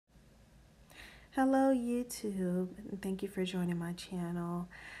Hello YouTube, and thank you for joining my channel.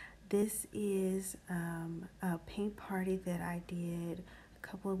 This is a paint party that I did a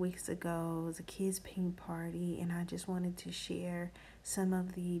couple of weeks ago. It was a kids paint party, and I just wanted to share some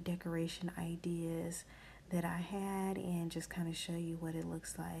of the decoration ideas that I had and just kind of show you what it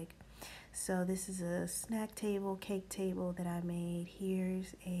looks like. So this is a snack table, cake table that I made.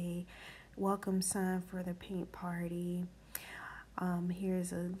 Here's a welcome sign for the paint party.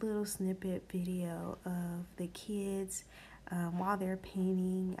 Here's a little snippet video of the kids while they're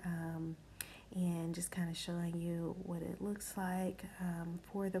painting, and just kind of showing you what it looks like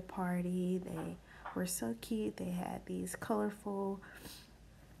for the party. They were so cute. They had these colorful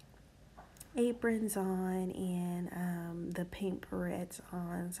aprons on and the paint barrettes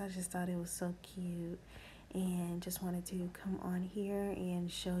on. So I just thought it was so cute and just wanted to come on here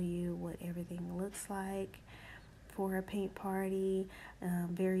and show you what everything looks like for a paint party,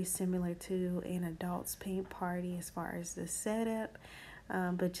 very similar to an adult's paint party as far as the setup,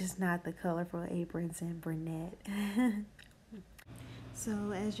 but just not the colorful aprons and brunette.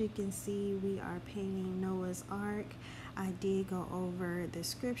 So as you can see, we are painting Noah's Ark. I did go over the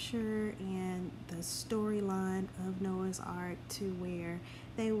scripture and the storyline of Noah's Ark to where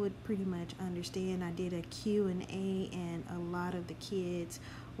they would pretty much understand. I did a Q&A, and a lot of the kids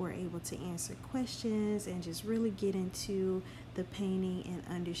were able to answer questions and just really get into the painting and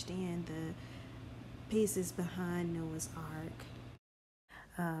understand the basis behind Noah's Ark.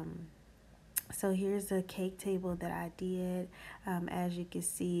 So here's the cake table that I did. As you can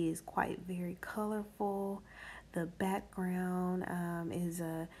see, is quite very colorful. The background is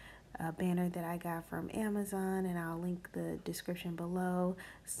a banner that I got from Amazon, and I'll link the description below.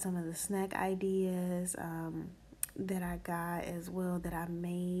 Some of the snack ideas that I got as well that I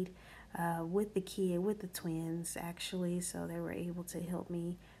made with the twins actually, so they were able to help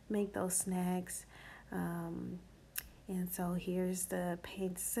me make those snacks. And so here's the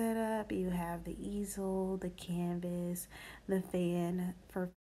paint setup. You have the easel, the canvas, the fan for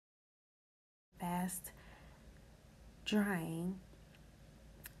fast drying.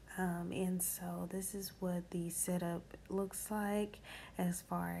 And so this is what the setup looks like as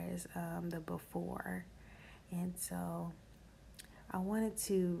far as the before. And so I wanted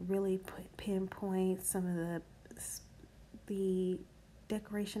to really pinpoint some of the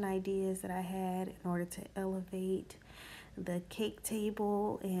decoration ideas that I had in order to elevate the cake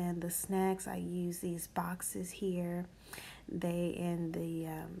table and the snacks. I use these boxes here, and the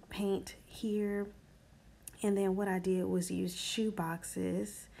paint here. And then what I did was use shoe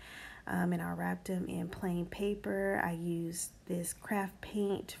boxes, and I wrapped them in plain paper. I used this craft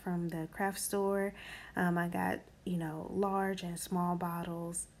paint from the craft store. I got, large and small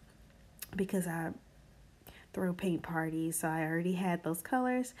bottles because I throw paint parties, so I already had those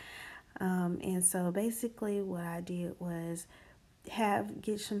colors. And so basically what I did was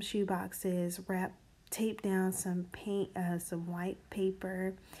get some shoe boxes, tape down some paint, some white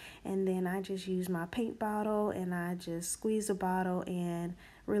paper, and then I just use my paint bottle and I just squeeze the bottle in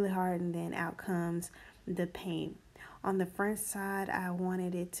really hard, and then out comes the paint. On the front side, I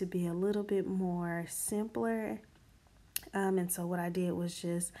wanted it to be a little bit more simpler, and so what I did was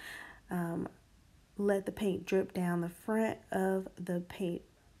just let the paint drip down the front of the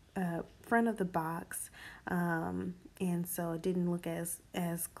front of the box, and so it didn't look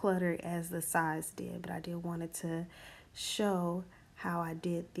as cluttered as the sides did, but I did wanted to show how I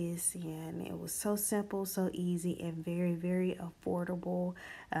did this, and it was so simple, so easy, and very, very affordable.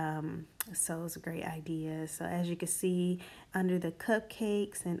 So it was a great idea. So as you can see, under the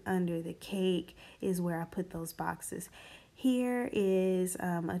cupcakes and under the cake is where I put those boxes. Here is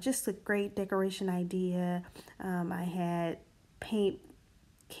just a great decoration idea. I had paint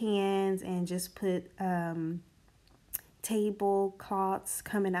cans and just put tablecloths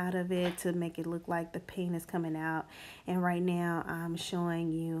coming out of it to make it look like the paint is coming out. And right now I'm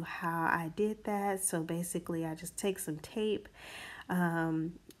showing you how I did that. So basically I just take some tape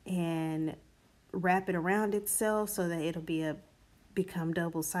and wrap it around itself so that it'll become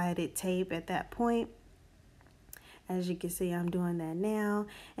double-sided tape at that point. As you can see, I'm doing that now,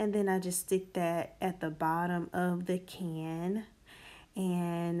 and then I just stick that at the bottom of the can.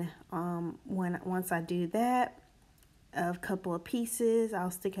 And once I do that, a couple of pieces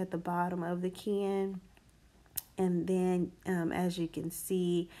I'll stick at the bottom of the can, and then as you can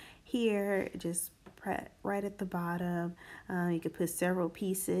see here, just right at the bottom, you could put several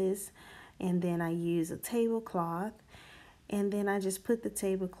pieces, and then I use a tablecloth, and then I just put the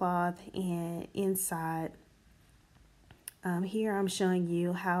tablecloth inside. Here I'm showing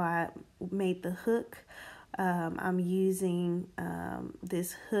you how I made the hook. I'm using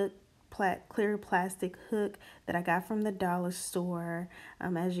this hook clear plastic hook that I got from the dollar store.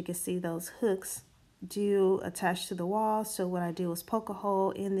 As you can see, those hooks do attach to the wall. So what I do is poke a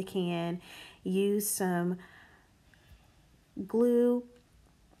hole in the can, use some glue,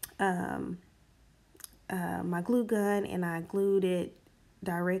 my glue gun, and I glued it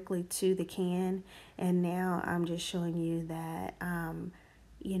directly to the can. And now I'm just showing you that,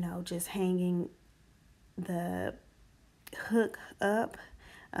 you know, just hanging the hook up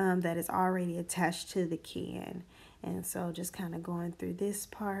that is already attached to the can. And so just kind of going through this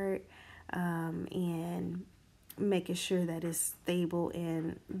part and making sure that it's stable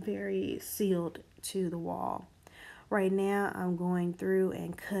and very sealed to the wall. Right now I'm going through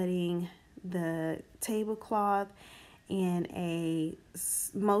and cutting the tablecloth in a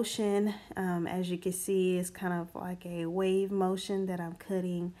motion. As you can see, it's kind of like a wave motion that I'm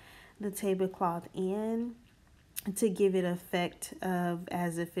cutting the tablecloth in to give it effect of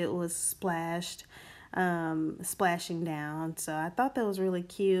as if it was splashing down. So I thought that was really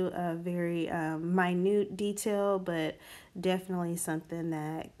cute, a very minute detail, but definitely something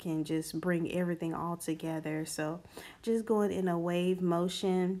that can just bring everything all together. So just going in a wave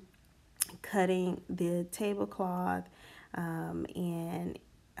motion, cutting the tablecloth, and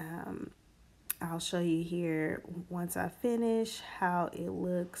I'll show you here once I finish how it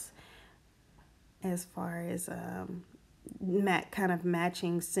looks as far as kind of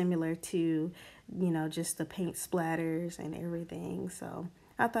matching, similar to, you know, just the paint splatters and everything. So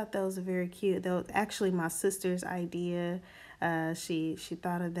I thought that was very cute. That was actually my sister's idea. She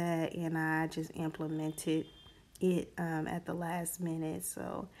thought of that, and I just implemented it at the last minute.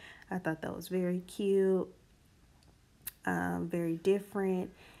 So I thought that was very cute, very different,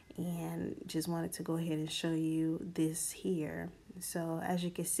 and just wanted to go ahead and show you this here. So as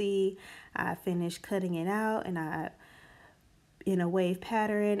you can see, I finished cutting it out, and I in a wave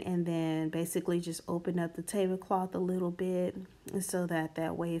pattern, and then basically just open up the tablecloth a little bit so that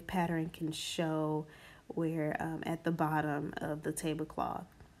that wave pattern can show where at the bottom of the tablecloth.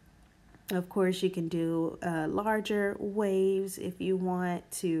 Of course, you can do larger waves if you want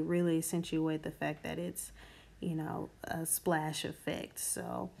to really accentuate the fact that it's, you know, a splash effect.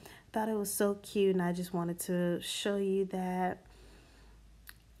 So thought it was so cute, and I just wanted to show you that.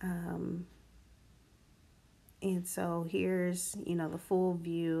 And so here's, you know, the full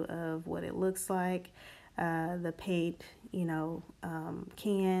view of what it looks like, the paint, you know,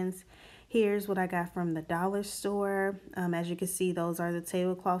 cans. Here's what I got from the dollar store. As you can see, those are the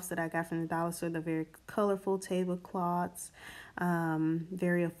tablecloths that I got from the dollar store. They're very colorful tablecloths,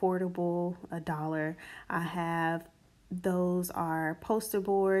 very affordable, $1. I have, those are poster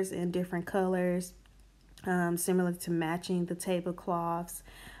boards in different colors, similar to matching the tablecloths.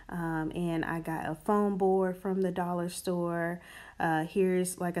 And I got a foam board from the dollar store.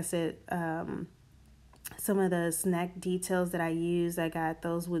 Here's, like I said, some of the snack details that I use. I got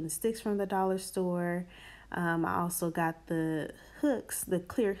those wooden sticks from the dollar store. I also got the hooks, the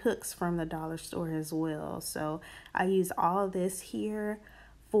clear hooks from the dollar store as well. So I use all of this here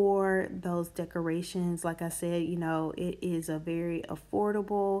for those decorations. Like I said, you know, it is a very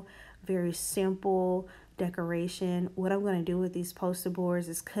affordable, very simple decoration. What I'm going to do with these poster boards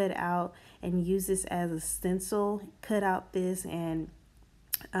is cut out and use this as a stencil. Cut out this and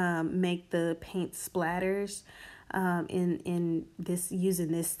make the paint splatters in this,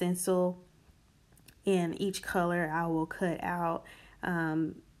 using this stencil. In each color I will cut out,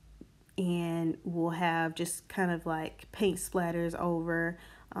 and we'll have just kind of like paint splatters over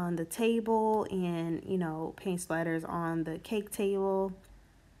on the table, and, you know, paint splatters on the cake table.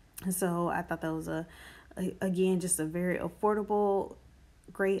 So I thought that was again, just a very affordable,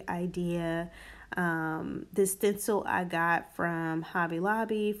 great idea. This stencil I got from Hobby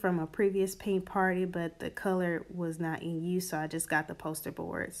Lobby from a previous paint party, but the color was not in use, so I just got the poster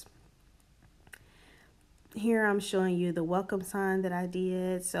boards. Here I'm showing you the welcome sign that I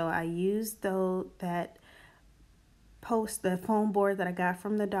did. So I used the foam board that I got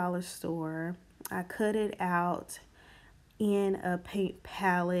from the dollar store. I cut it out in a paint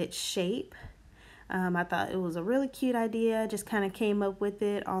palette shape. I thought it was a really cute idea. Just kind of came up with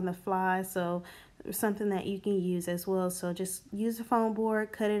it on the fly. So something that you can use as well. So just use a foam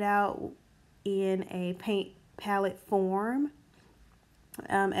board, cut it out in a paint palette form.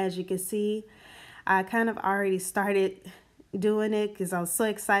 As you can see, I kind of already started doing it because I was so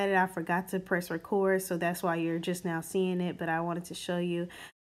excited I forgot to press record. So that's why you're just now seeing it. But I wanted to show you.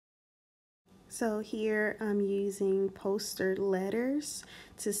 So here I'm using poster letters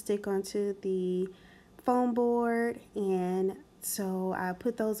to stick onto the foam board, and so I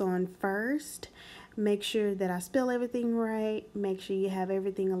put those on first, make sure that I spell everything right, make sure you have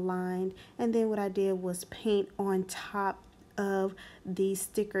everything aligned. And then what I did was paint on top of the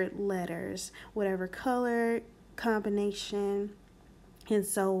stickered letters, whatever color combination and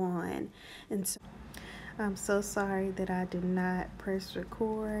so on. And so I'm so sorry that I did not press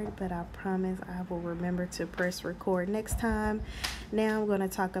record, but I promise I will remember to press record next time. Now I'm going to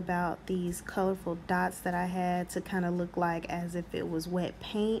talk about these colorful dots that I had to kind of look like as if it was wet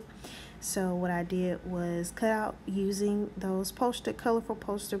paint. So what I did was cut out, using those colorful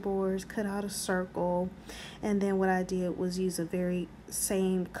poster boards, cut out a circle, and then what I did was use a very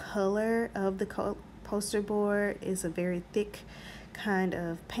same color of the poster board. Is a very thick kind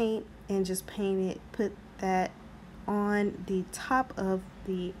of paint, and just put that on the top of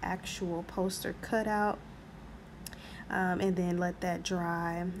the actual poster cutout, and then let that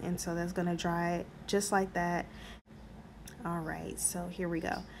dry. And so that's going to dry just like that. All right, so here we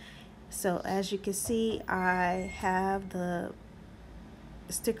go. So as you can see, I have the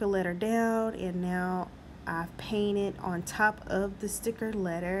sticker letter down, and now I've painted on top of the sticker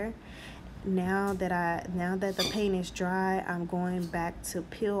letter. Now that the paint is dry, I'm going back to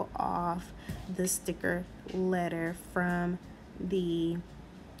peel off the sticker letter from the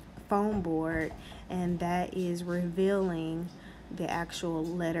foam board, and that is revealing the actual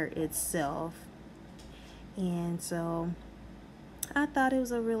letter itself. And so I thought it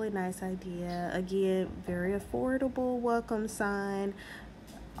was a really nice idea. Again, very affordable welcome sign.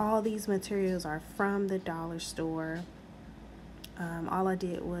 All these materials are from the dollar store. All I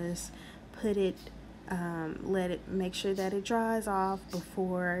did was put it, make sure that it dries off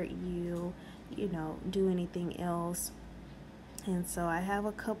before you do anything else. And so I have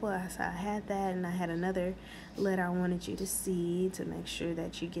a couple. I had that, and I had another letter I wanted you to see to make sure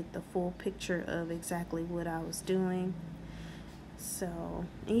that you get the full picture of exactly what I was doing. So,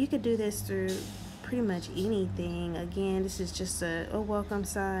 and you could do this through pretty much anything. Again, this is just a welcome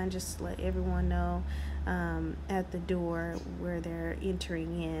sign, just to let everyone know at the door where they're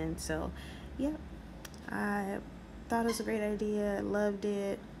entering in. So, yep, I thought it was a great idea. Loved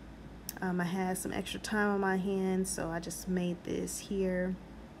it. I had some extra time on my hands, so I just made this here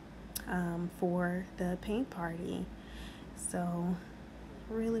for the paint party. So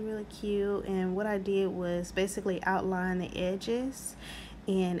really cute. And what I did was basically outline the edges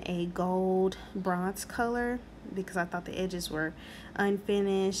in a gold bronze color, because I thought the edges were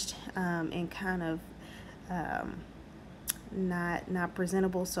unfinished and kind of not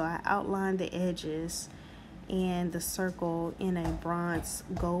presentable. So I outlined the edges and the circle in a bronze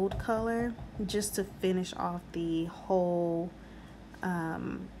gold color, just to finish off the whole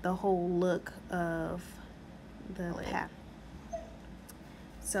look of the pattern.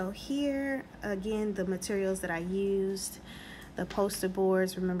 So here again, the materials that I used, the poster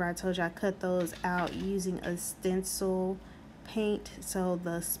boards, remember I told you I cut those out using a stencil paint. So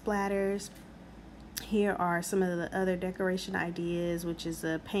the splatters, here are some of the other decoration ideas, which is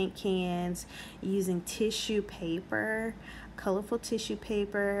the paint cans, using tissue paper, colorful tissue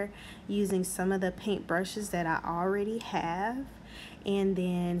paper, using some of the paint brushes that I already have, and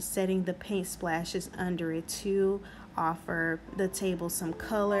then setting the paint splashes under it to offer the table some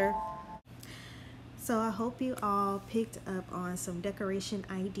color. So I hope you all picked up on some decoration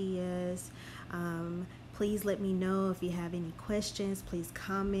ideas. Please let me know if you have any questions. Please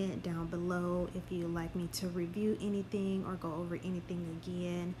comment down below if you'd like me to review anything or go over anything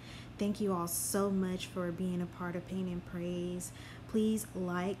again. Thank you all so much for being a part of Paint and Praise. Please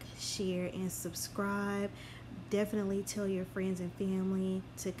like, share, and subscribe. Definitely tell your friends and family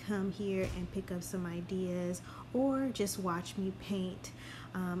to come here and pick up some ideas, or just watch me paint.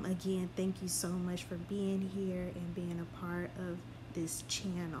 Again, thank you so much for being here and being a part of this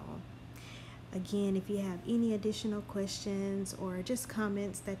channel. Again, if you have any additional questions or just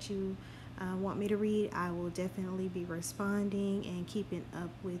comments that you want me to read, I will definitely be responding and keeping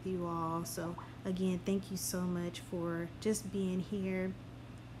up with you all. So again, thank you so much for just being here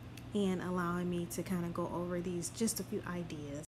and allowing me to kind of go over these just a few ideas.